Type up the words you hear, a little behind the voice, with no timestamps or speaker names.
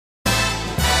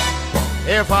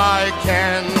If I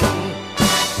can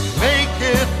make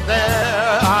it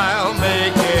there, I'll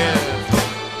make it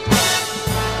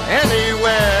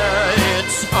anywhere.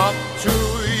 It's up to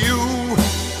you,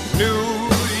 New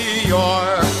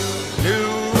York,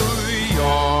 New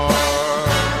York.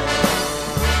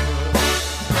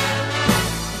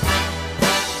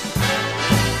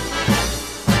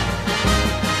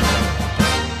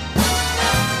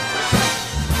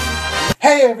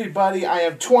 Hey everybody, I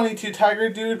am 22 Tiger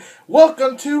Dude.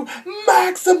 Welcome to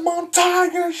Maximum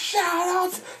Tiger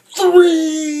Shout-Outs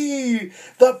 3!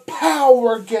 The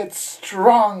power gets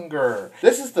stronger.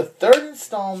 This is the third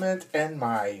installment in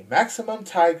my Maximum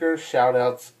Tiger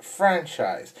Shout-Outs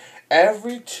franchise.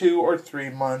 Every 2 or 3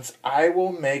 months, I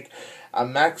will make a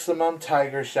Maximum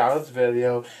Tiger Shout-Outs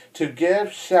video to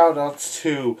give shout-outs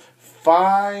to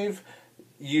 5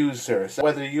 users.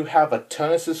 Whether you have a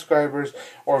ton of subscribers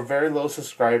or very low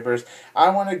subscribers, I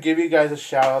want to give you guys a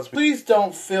shout out. Please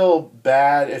don't feel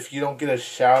bad if you don't get a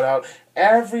shout out.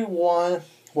 Everyone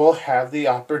will have the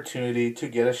opportunity to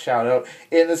get a shout out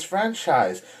in this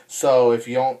franchise. So if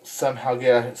you don't somehow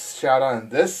get a shout out in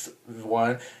this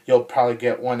one, you'll probably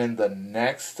get one in the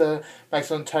next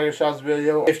Maximum Tiger Shoutouts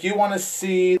video. If you want to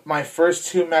see my first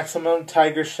 2 Maximum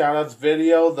Tiger Shoutouts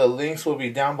video, the links will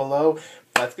be down below.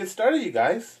 Let's get started, you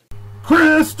guys.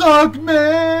 Chris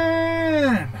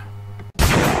Stuckmann!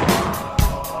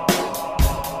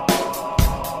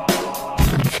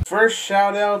 First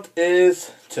shout out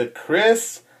is to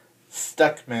Chris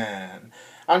Stuckmann.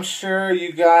 I'm sure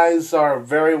you guys are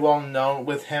very well known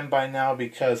with him by now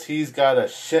because he's got a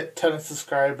shit ton of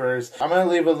subscribers. I'm going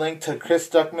to leave a link to Chris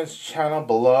Stuckmann's channel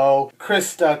below.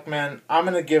 Chris Stuckmann, I'm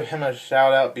going to give him a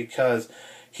shout out because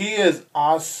he is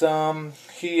awesome.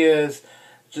 He is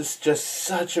just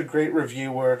such a great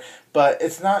reviewer, but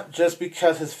it's not just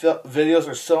because his videos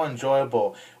are so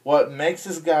enjoyable. What makes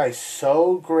this guy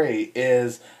so great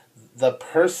is the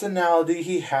personality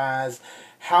he has,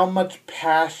 how much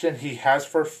passion he has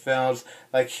for films.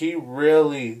 Like, he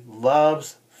really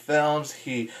loves films.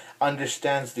 He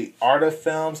understands the art of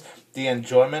films, the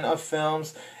enjoyment of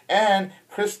films. And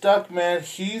Chris Stuckmann,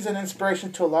 he's an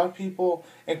inspiration to a lot of people,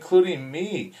 including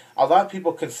me. A lot of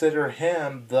people consider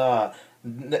him the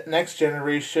next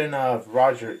generation of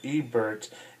Roger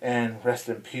Ebert, and rest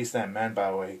in peace that man,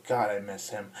 by the way. God, I miss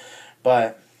him.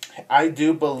 But I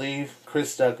do believe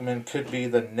Chris Stuckmann could be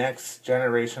the next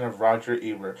generation of Roger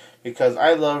Ebert, because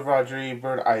I love Roger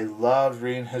Ebert. I loved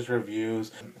reading his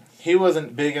reviews. He was a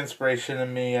big inspiration to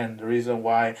me, and the reason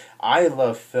why I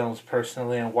love films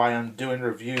personally and why I'm doing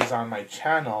reviews on my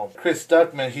channel. Chris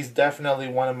Stuckmann, he's definitely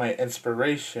one of my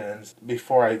inspirations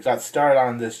before I got started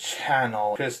on this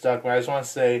channel. Chris Stuckmann, I just want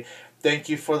to say thank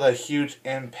you for the huge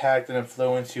impact and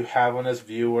influence you have on us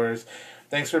viewers.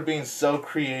 Thanks for being so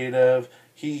creative.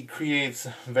 He creates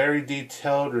very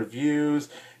detailed reviews.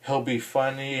 He'll be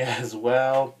funny as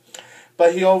well.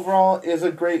 But he overall is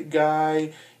a great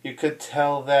guy. You could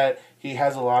tell that he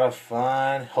has a lot of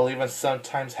fun. He'll even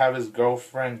sometimes have his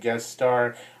girlfriend guest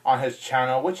star on his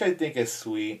channel, which I think is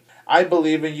sweet. I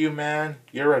believe in you, man.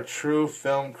 You're a true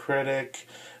film critic,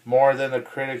 more than the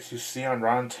critics you see on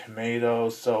Rotten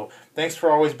Tomatoes. So thanks for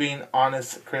always being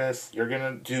honest, Chris. You're going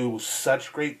to do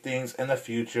such great things in the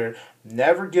future.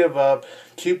 Never give up.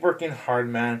 Keep working hard,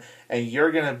 man. And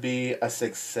you're going to be a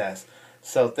success.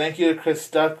 So thank you to Chris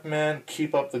Stuckmann.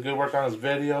 Keep up the good work on his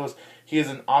videos. He is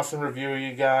an awesome reviewer,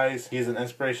 you guys. He is an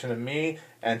inspiration to me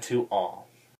and to all.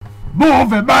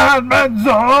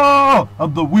 MovieManMenzel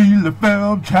of the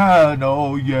WeLiveFilm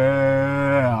channel,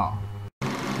 yeah.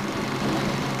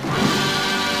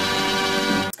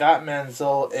 Scott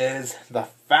Menzel is the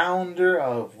founder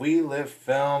of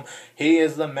WeLiveFilm. He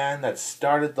is the man that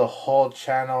started the whole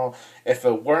channel. If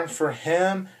it weren't for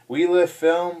him,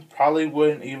 WeLiveFilm probably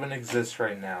wouldn't even exist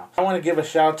right now. I want to give a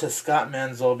shout out to Scott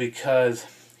Menzel because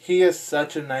he is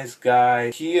such a nice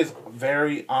guy. He is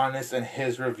very honest in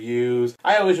his reviews.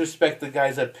 I always respect the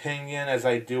guy's opinion as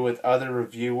I do with other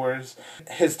reviewers.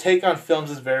 His take on films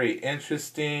is very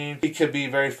interesting. He could be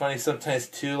very funny sometimes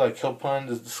too, like he'll put on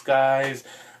the disguise.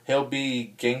 He'll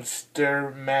be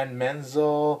Gangster Man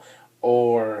Menzel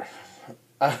or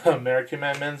American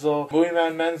Man Menzel,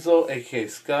 MovieManMenzel, aka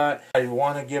Scott. I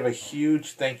want to give a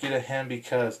huge thank you to him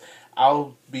because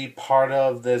I'll be part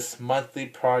of this monthly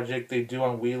project they do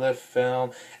on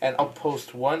WeLiveFilm, and I'll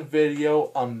post one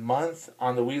video a month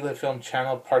on the WeLiveFilm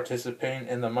channel participating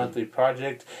in the monthly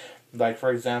project. Like,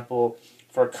 for example,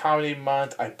 for Comedy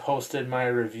Month, I posted my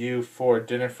review for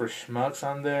Dinner for Schmucks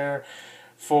on there.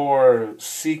 For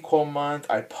Sequel Month,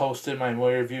 I posted my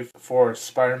movie review for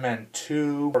Spider-Man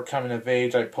 2. For Coming of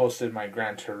Age, I posted my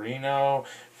Gran Torino.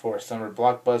 for Summer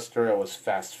Blockbuster. It was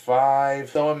Fast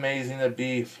 5. So amazing to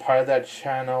be part of that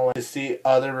channel and to see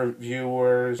other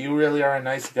reviewers. You really are a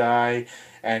nice guy.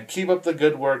 And keep up the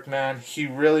good work, man. He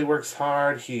really works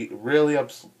hard. He really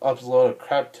uploads a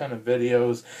crap ton of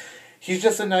videos. He's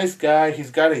just a nice guy.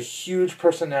 He's got a huge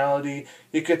personality.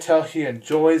 You could tell he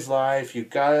enjoys life. You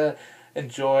gotta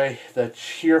enjoy the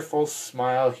cheerful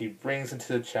smile he brings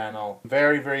into the channel.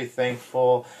 Very, very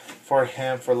thankful for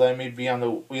him for letting me be on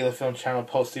the WeLiveFilm channel,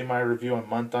 posting my review a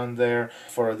month on there,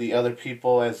 for the other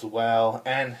people as well.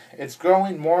 And it's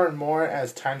growing more and more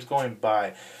as time's going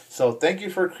by. So thank you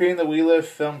for creating the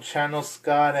WeLiveFilm channel,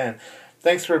 Scott, and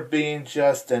thanks for being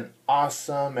just an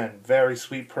awesome and very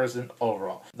sweet person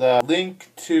overall. The link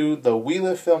to the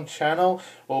WeLiveFilm channel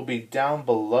will be down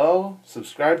below.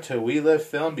 Subscribe to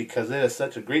WeLiveFilm because it is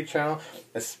such a great channel,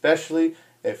 especially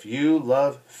if you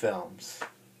love films.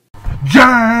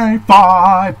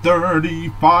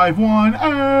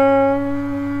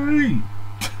 J5351A.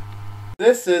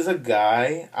 This is a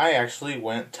guy I actually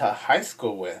went to high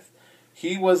school with.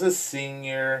 He was a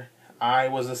senior, I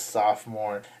was a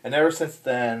sophomore, and ever since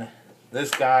then,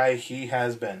 this guy, he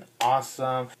has been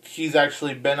awesome. He's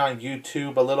actually been on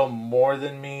YouTube a little more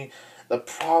than me. The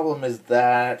problem is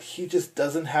that he just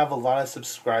doesn't have a lot of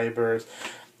subscribers,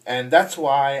 and that's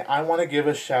why I want to give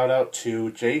a shout out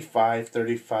to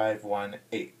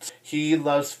J5351A. He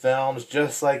loves films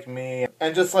just like me,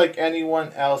 and just like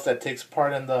anyone else that takes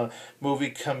part in the movie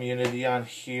community on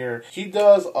here. He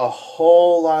does a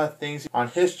whole lot of things on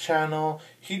his channel.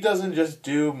 He doesn't just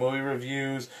do movie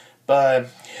reviews, but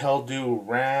he'll do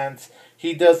rants.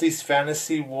 He does these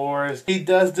fantasy wars. He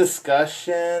does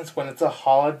discussions when it's a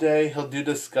holiday. He'll do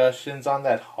discussions on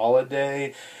that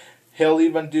holiday. He'll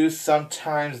even do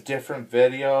sometimes different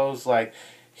videos. Like,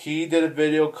 he did a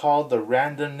video called The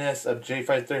Randomness of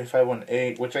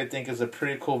J5351A, which I think is a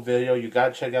pretty cool video. You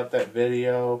gotta check out that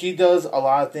video. He does a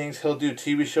lot of things. He'll do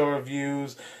TV show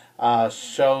reviews,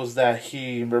 shows that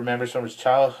he remembers from his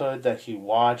childhood that he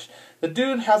watched. The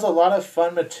dude has a lot of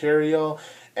fun material,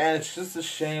 and it's just a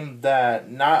shame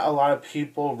that not a lot of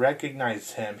people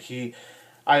recognize him.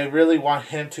 I really want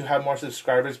him to have more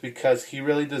subscribers because he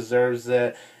really deserves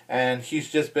it. And he's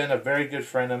just been a very good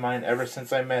friend of mine ever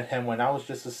since I met him when I was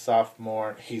just a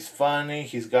sophomore. He's funny.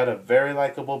 He's got a very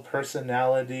likable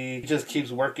personality. He just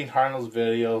keeps working hard on those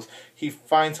videos. He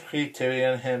finds creativity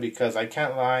in him because I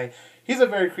can't lie, he's a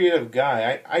very creative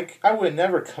guy. I would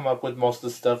never come up with most of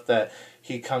the stuff that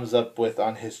he comes up with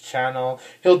on his channel.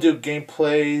 He'll do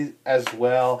gameplay as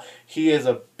well. He is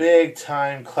a big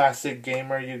time classic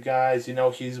gamer, you guys. You know,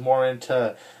 he's more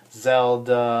into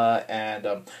Zelda and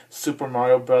Super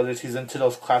Mario Brothers. He's into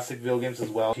those classic video games as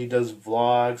well. He does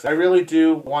vlogs. I really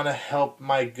do want to help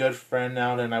my good friend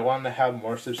out, and I want to have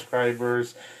more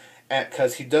subscribers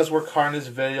because he does work hard on his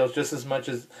videos just as much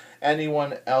as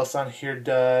anyone else on here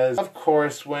does. Of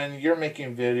course, when you're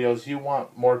making videos, you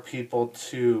want more people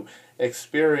to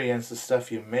experience the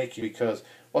stuff you make, because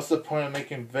what's the point of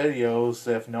making videos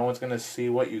if no one's going to see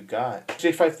what you got?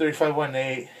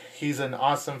 J5351A, he's an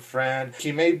awesome friend.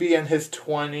 He may be in his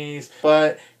 20s,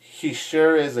 but he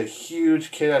sure is a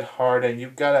huge kid at heart, and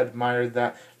you've got to admire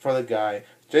that for the guy.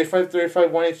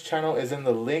 J5351A's channel is in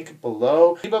the link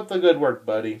below. Keep up the good work,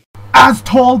 buddy. As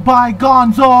told by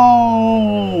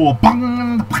Gonzo!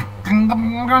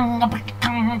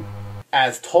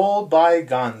 As told by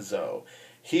Gonzo.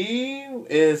 He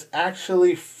is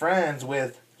actually friends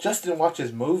with Justin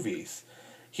Watches Movies.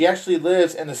 He actually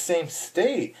lives in the same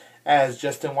state as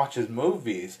Justin Watches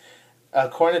Movies.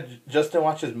 According to Justin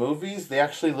Watches Movies, they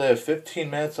actually live 15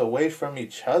 minutes away from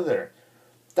each other.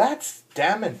 That's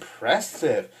damn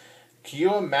impressive. Can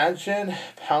you imagine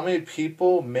how many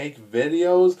people make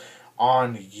videos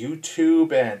on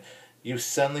YouTube and you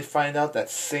suddenly find out that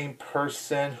same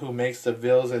person who makes the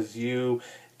videos as you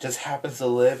just happens to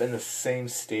live in the same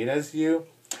state as you?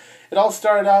 It all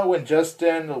started out when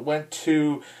Justin went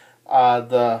to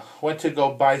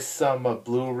go buy some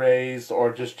Blu-rays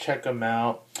or just check them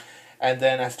out. And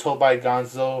then, as told by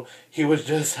Gonzo, he was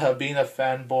just being a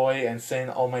fanboy and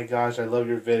saying, "Oh my gosh, I love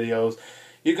your videos."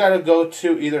 You gotta go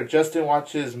to either Justin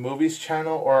Watches Movies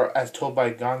channel or As Told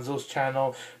by Gonzo's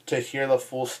channel to hear the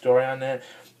full story on it.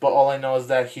 But all I know is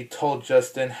that he told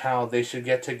Justin how they should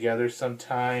get together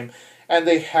sometime. And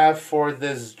they have for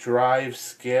this Drive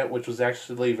skit, which was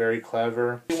actually very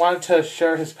clever. He wanted to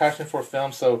share his passion for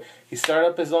film, so he started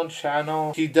up his own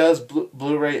channel. He does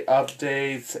Blu-ray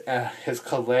updates, his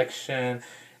collection.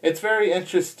 It's very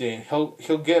interesting.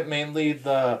 He'll get mainly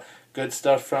the good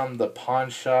stuff from the pawn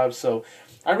shop, so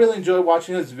I really enjoy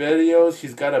watching his videos.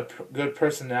 He's got a good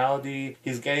personality.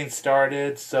 He's getting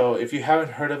started. So if you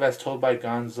haven't heard of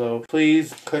AsToldByGonzo,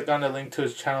 please click on the link to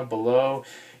his channel below.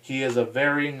 He is a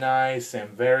very nice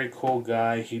and very cool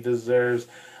guy. He deserves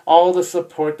all the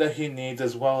support that he needs,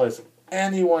 as well as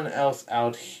anyone else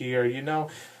out here. You know,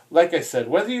 like I said,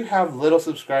 whether you have little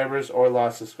subscribers or a lot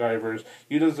of subscribers,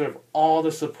 you deserve all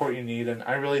the support you need, and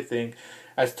I really think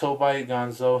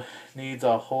AsToldByGonzo needs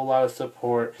a whole lot of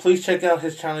support. Please check out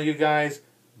his channel, you guys.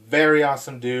 Very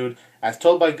awesome dude.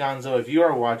 AsToldByGonzo, if you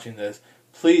are watching this,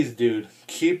 please, dude,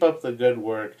 keep up the good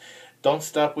work. Don't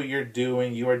stop what you're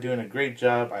doing. You are doing a great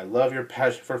job. I love your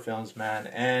passion for films, man,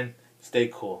 and stay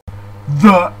cool.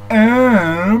 The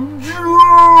M. Jones.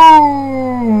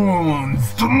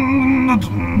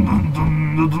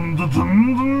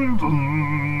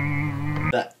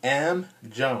 The M.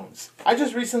 Jones. I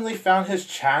just recently found his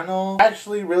channel. I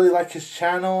actually really like his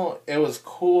channel. It was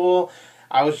cool.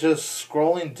 I was just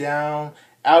scrolling down.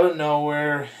 Out of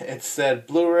nowhere, it said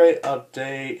Blu-ray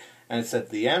update, and it said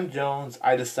The M. Jones.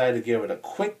 I decided to give it a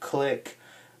quick click.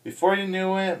 Before you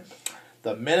knew it,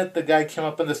 the minute the guy came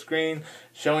up on the screen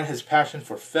showing his passion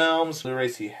for films,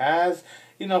 Blu-rays he has,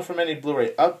 you know, from any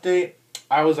Blu-ray update,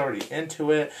 I was already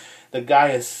into it. The guy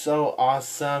is so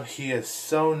awesome. He is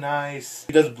so nice.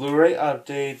 He does Blu-ray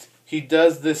updates. He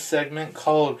does this segment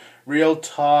called Real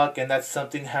Talk, and that's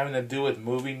something having to do with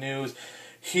movie news.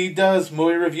 He does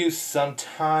movie reviews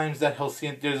sometimes that he'll see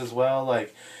in theaters as well.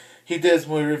 Like, he does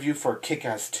movie review for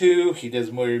Kick-Ass 2. He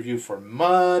does movie review for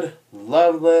Mud,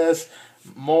 Loveless,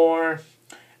 more.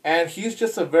 And he's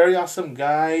just a very awesome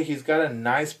guy. He's got a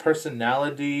nice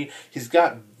personality. He's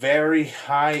got very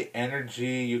high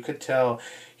energy. You could tell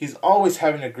he's always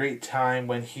having a great time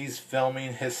when he's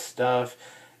filming his stuff.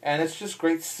 And it's just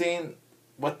great seeing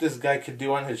what this guy could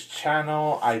do on his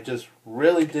channel. I just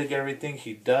really dig everything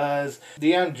he does.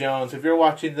 The M. Jones, if you're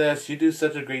watching this, you do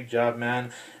such a great job,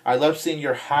 man. I love seeing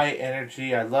your high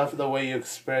energy. I love the way you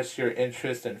express your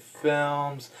interest in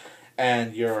films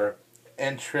and your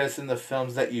interest in the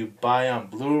films that you buy on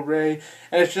Blu-ray.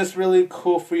 And it's just really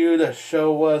cool for you to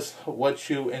show us what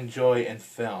you enjoy in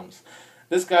films.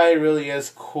 This guy really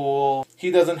is cool. He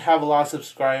doesn't have a lot of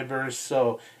subscribers,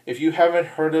 so if you haven't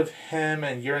heard of him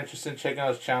and you're interested in checking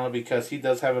out his channel, because he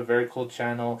does have a very cool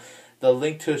channel, the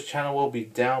link to his channel will be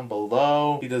down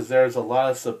below. He deserves a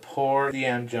lot of support. The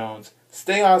M. Jones.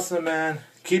 Stay awesome, man.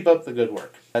 Keep up the good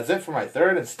work. That's it for my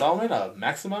third installment of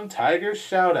MaximumTiger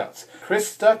Shout-Outs.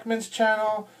 Chris Stuckmann's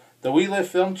channel, the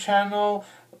WeLiveFilm channel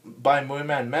by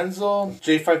MovieManMenzel,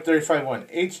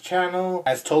 J5351H channel,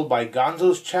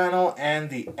 AsToldByGonzo's channel, and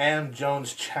the M.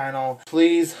 Jones channel.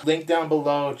 Please, link down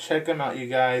below. Check them out, you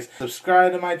guys.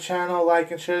 Subscribe to my channel,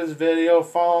 like and share this video.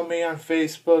 Follow me on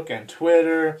Facebook and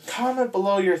Twitter. Comment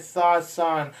below your thoughts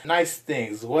on nice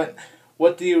things. What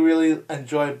do you really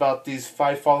enjoy about these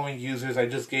 5 following users I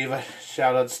just gave a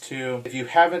shout-outs to? If you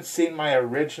haven't seen my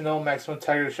original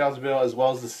MaximumTiger Shout-Outs video as well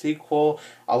as the sequel,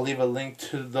 I'll leave a link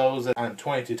to those on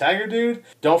 22 Tiger Dude.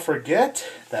 Don't forget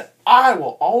that I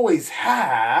will always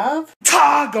have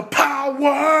Tiger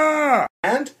Power!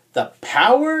 And the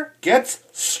power gets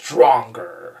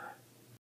stronger.